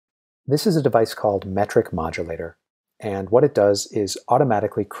This is a device called Metric Modulator, and what it does is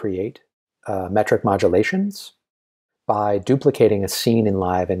automatically create metric modulations by duplicating a scene in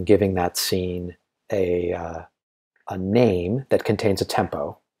Live and giving that scene a name that contains a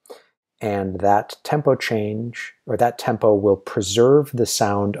tempo. And that tempo change, or that tempo, will preserve the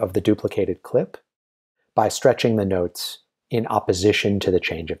sound of the duplicated clip by stretching the notes in opposition to the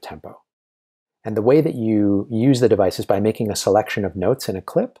change of tempo. And the way that you use the device is by making a selection of notes in a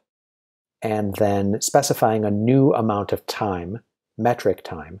clip and then specifying a new amount of time, metric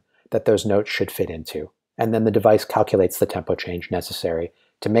time, that those notes should fit into. And then the device calculates the tempo change necessary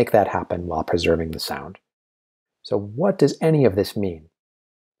to make that happen while preserving the sound. So what does any of this mean?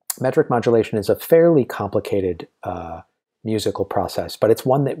 Metric modulation is a fairly complicated musical process, but it's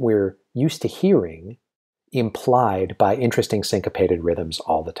one that we're used to hearing implied by interesting syncopated rhythms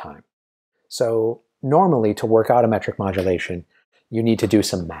all the time. So normally, to work out a metric modulation, you need to do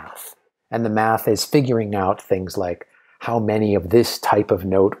some math. And the math is figuring out things like how many of this type of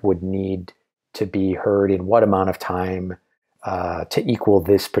note would need to be heard in what amount of time to equal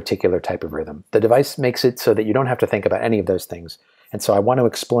this particular type of rhythm. The device makes it so that you don't have to think about any of those things. And so I want to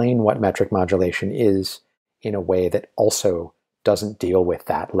explain what metric modulation is in a way that also doesn't deal with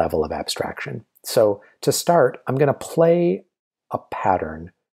that level of abstraction. So to start, I'm going to play a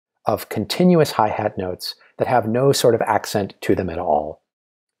pattern of continuous hi-hat notes that have no sort of accent to them at all.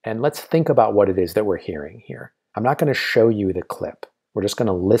 And let's think about what it is that we're hearing here. I'm not going to show you the clip. We're just going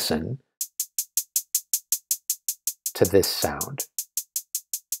to listen to this sound.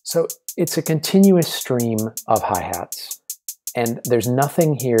 So it's a continuous stream of hi-hats. And there's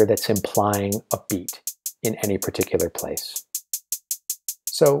nothing here that's implying a beat in any particular place.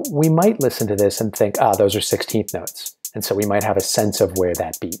 So we might listen to this and think, those are 16th notes. And so we might have a sense of where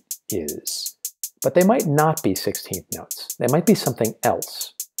that beat is. But they might not be 16th notes. They might be something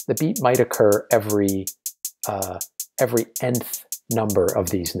else. The beat might occur every nth number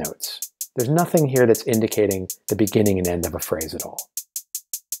of these notes. There's nothing here that's indicating the beginning and end of a phrase at all.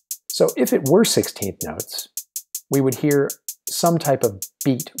 So if it were 16th notes, we would hear some type of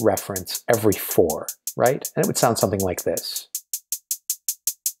beat reference every 4, right? And it would sound something like this.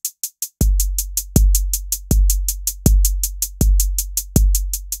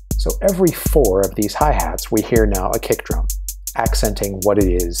 So every 4 of these hi-hats, we hear now a kick drum, accenting what it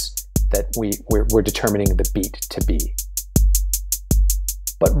is that we're determining the beat to be.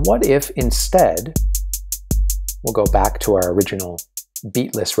 But what if instead, we'll go back to our original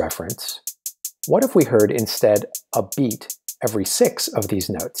beatless reference, what if we heard instead a beat every 6 of these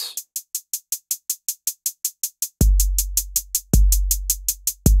notes?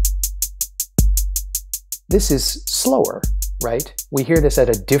 This is slower, right? We hear this at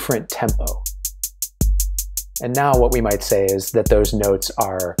a different tempo. And now what we might say is that those notes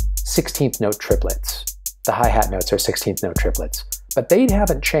are 16th note triplets. The hi-hat notes are 16th note triplets, but they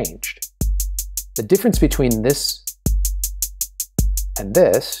haven't changed. The difference between this and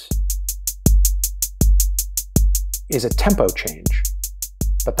this is a tempo change,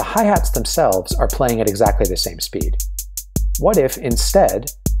 but the hi-hats themselves are playing at exactly the same speed. What if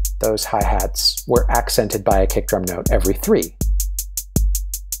instead those hi-hats were accented by a kick drum note every 3?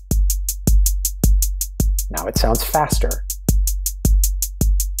 Now it sounds faster.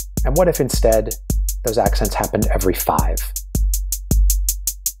 And what if instead those accents happened every 5?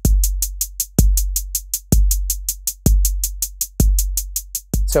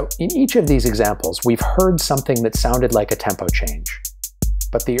 So in each of these examples, we've heard something that sounded like a tempo change,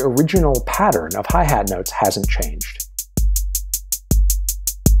 but the original pattern of hi-hat notes hasn't changed.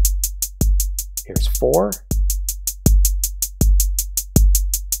 Here's 4.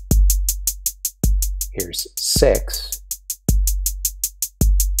 Here's 6.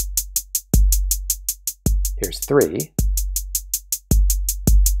 Here's 3.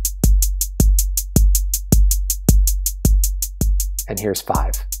 And here's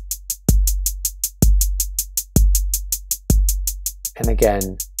 5. And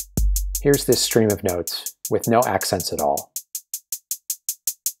again, here's this stream of notes with no accents at all.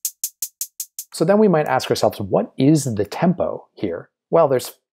 So then we might ask ourselves, what is the tempo here? Well,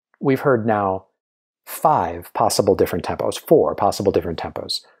 we've heard now 5 possible different tempos, 4 possible different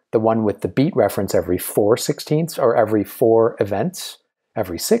tempos. The one with the beat reference every 4 16ths, or every 4 events,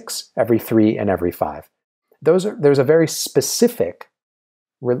 every 6, every 3, and every 5. There's a very specific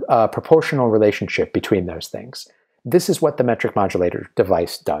proportional relationship between those things. This is what the metric modulator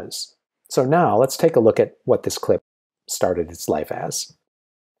device does. So now let's take a look at what this clip started its life as.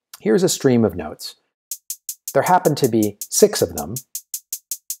 Here's a stream of notes. There happen to be 6 of them,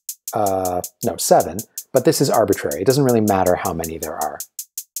 no, 7, but this is arbitrary. It doesn't really matter how many there are.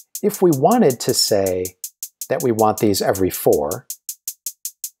 if we wanted to say that we want these every 4,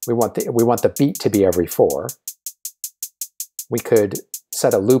 we want the beat to be every 4, we could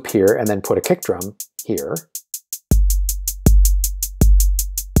set a loop here and then put a kick drum here.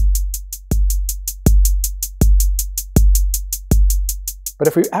 But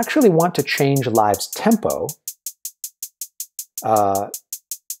if we actually want to change Live's tempo,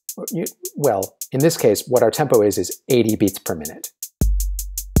 well, in this case, what our tempo is 80 beats per minute.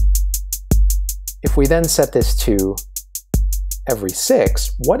 If we then set this to every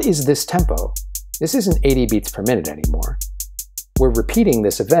 6, what is this tempo? This isn't 80 beats per minute anymore. We're repeating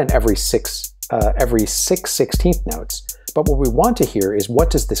this event every 6 16th notes. But what we want to hear is, what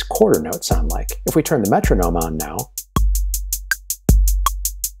does this quarter note sound like? If we turn the metronome on now,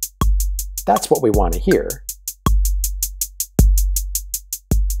 that's what we want to hear.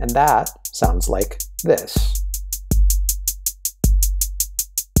 And that sounds like this.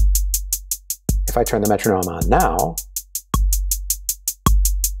 If I turn the metronome on now,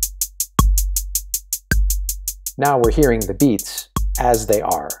 now we're hearing the beats as they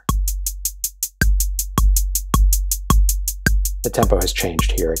are. The tempo has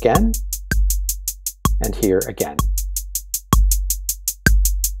changed here again, and here again.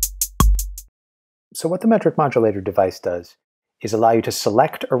 So what the metric modulator device does is allow you to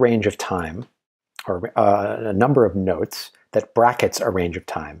select a range of time, or a number of notes that brackets a range of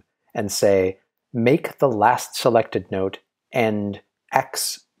time, and say, make the last selected note end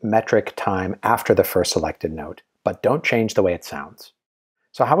X metric time after the first selected note, but don't change the way it sounds.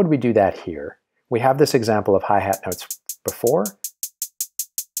 So how would we do that here? We have this example of hi-hat notes before.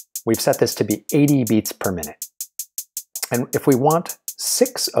 We've set this to be 80 beats per minute. And if we want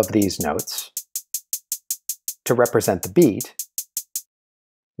 6 of these notes to represent the beat,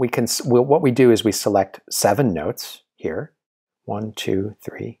 what we do is we select 7 notes here, 1, 2,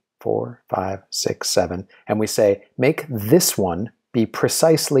 3, 4, 5, 6, 7, and we say, make this one be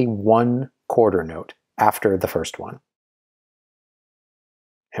precisely 1 quarter note after the first one.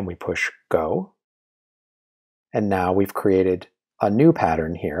 And we push go. And now we've created a new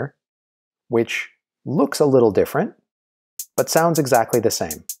pattern here, which looks a little different, but sounds exactly the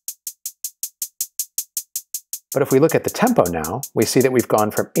same. But if we look at the tempo now, we see that we've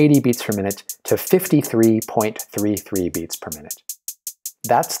gone from 80 beats per minute to 53.33 beats per minute.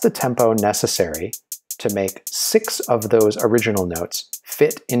 That's the tempo necessary to make 6 of those original notes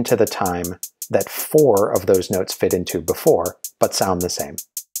fit into the time that 4 of those notes fit into before, but sound the same.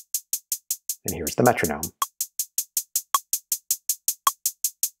 And here's the metronome.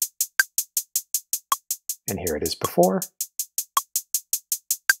 And here it is before.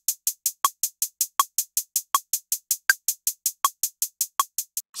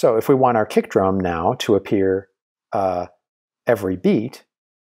 So if we want our kick drum now to appear every beat,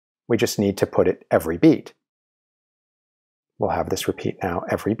 we just need to put it every beat. We'll have this repeat now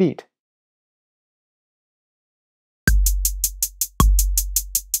every beat.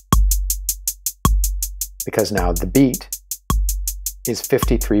 Because now the beat is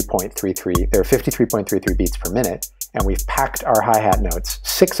 53.33, there are 53.33 beats per minute, and we've packed our hi-hat notes,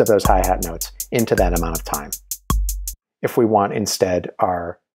 6 of those hi-hat notes, into that amount of time. If we want instead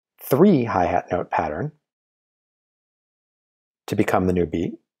our 3 hi-hat note pattern to become the new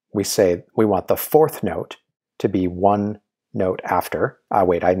beat, we say we want the 4th note to be 1 note after.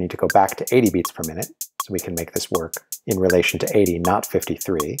 Wait, I need to go back to 80 beats per minute, so we can make this work in relation to 80, not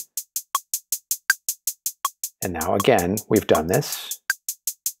 53. And now again, we've done this,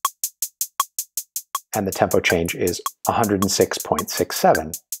 and the tempo change is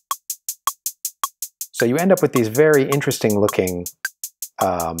 106.67. So you end up with these very interesting looking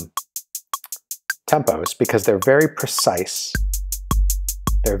tempos because they're very precise.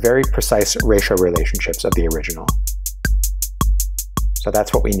 They're very precise ratio relationships of the original. So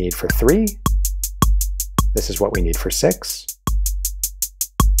that's what we need for 3. This is what we need for 6.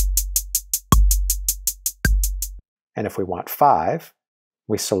 And if we want 5,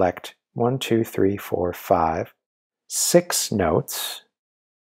 we select 1, 2, 3, 4, 5, 6 notes,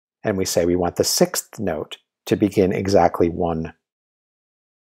 and we say we want the 6th note to begin exactly 1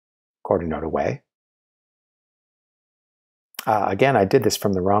 quarter note away. Again, I did this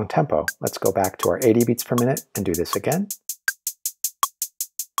from the wrong tempo. Let's go back to our 80 beats per minute and do this again.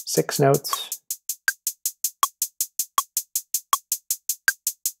 6 notes.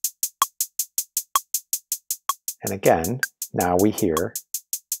 And again, now we hear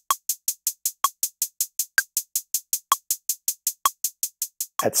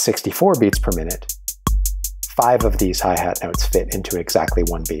at 64 beats per minute, 5 of these hi-hat notes fit into exactly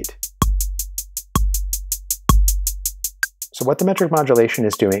 1 beat. So what the metric modulation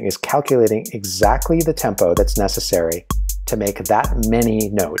is doing is calculating exactly the tempo that's necessary to make that many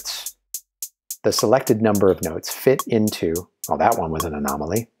notes, the selected number of notes, fit into, oh, that one was an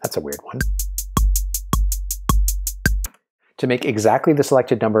anomaly. That's a weird one. To make exactly the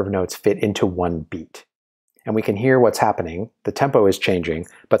selected number of notes fit into one beat. And we can hear what's happening. The tempo is changing,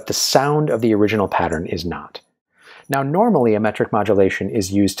 but the sound of the original pattern is not. Now, normally a metric modulation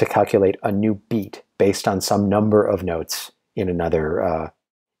is used to calculate a new beat based on some number of notes in another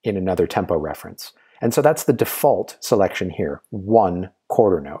tempo reference. And so that's the default selection here, 1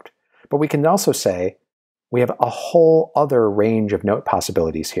 quarter note. But we can also say we have a whole other range of note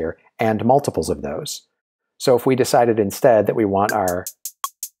possibilities here and multiples of those. So if we decided instead that we want our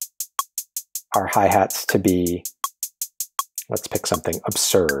hi-hats to be, let's pick something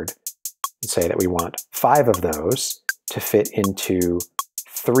absurd, and say that we want 5 of those to fit into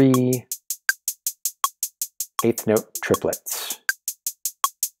 3 eighth note triplets.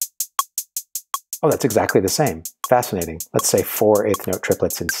 Oh, that's exactly the same. Fascinating. Let's say 4 eighth note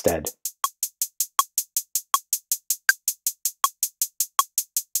triplets instead.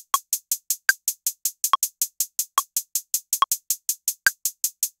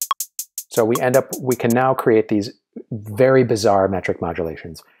 So we can now create these very bizarre metric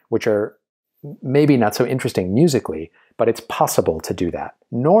modulations, which are maybe not so interesting musically, but it's possible to do that.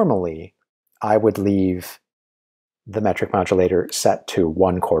 Normally, I would leave the metric modulator set to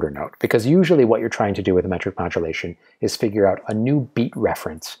 1 quarter note, because usually what you're trying to do with a metric modulation is figure out a new beat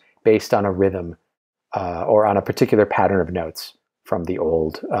reference based on a rhythm or on a particular pattern of notes from the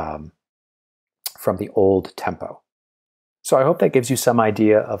old tempo. So I hope that gives you some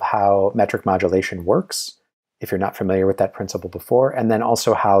idea of how metric modulation works, if you're not familiar with that principle before, and then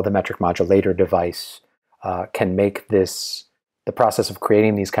also how the metric modulator device can make the process of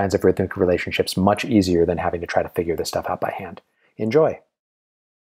creating these kinds of rhythmic relationships much easier than having to try to figure this stuff out by hand. Enjoy!